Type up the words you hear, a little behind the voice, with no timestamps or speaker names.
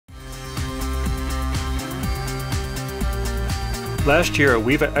Last year at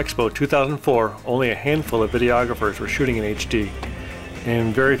WEVA Expo 2004, only a handful of videographers were shooting in HD,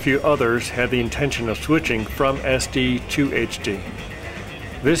 and very few others had the intention of switching from SD to HD.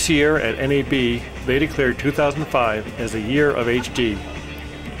 This year at NAB, they declared 2005 as the year of HD.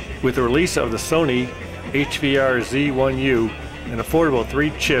 With the release of the Sony HVR-Z1U, an affordable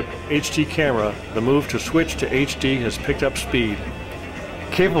 3-chip HD camera, the move to switch to HD has picked up speed.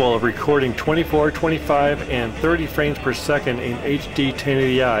 Capable of recording 24, 25, and 30 frames per second in HD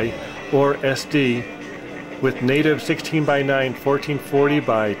 1080i or SD, with native 16:9 1440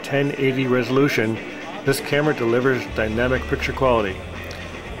 by 1080 resolution, this camera delivers dynamic picture quality.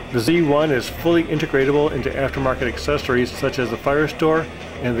 The Z1 is fully integratable into aftermarket accessories such as the Firestore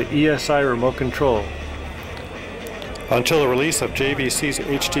and the ESI remote control. Until the release of JVC's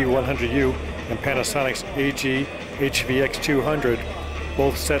HD100U and Panasonic's AG HVX200,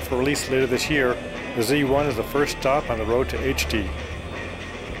 both set for release later this year, the Z1 is the first stop on the road to HD.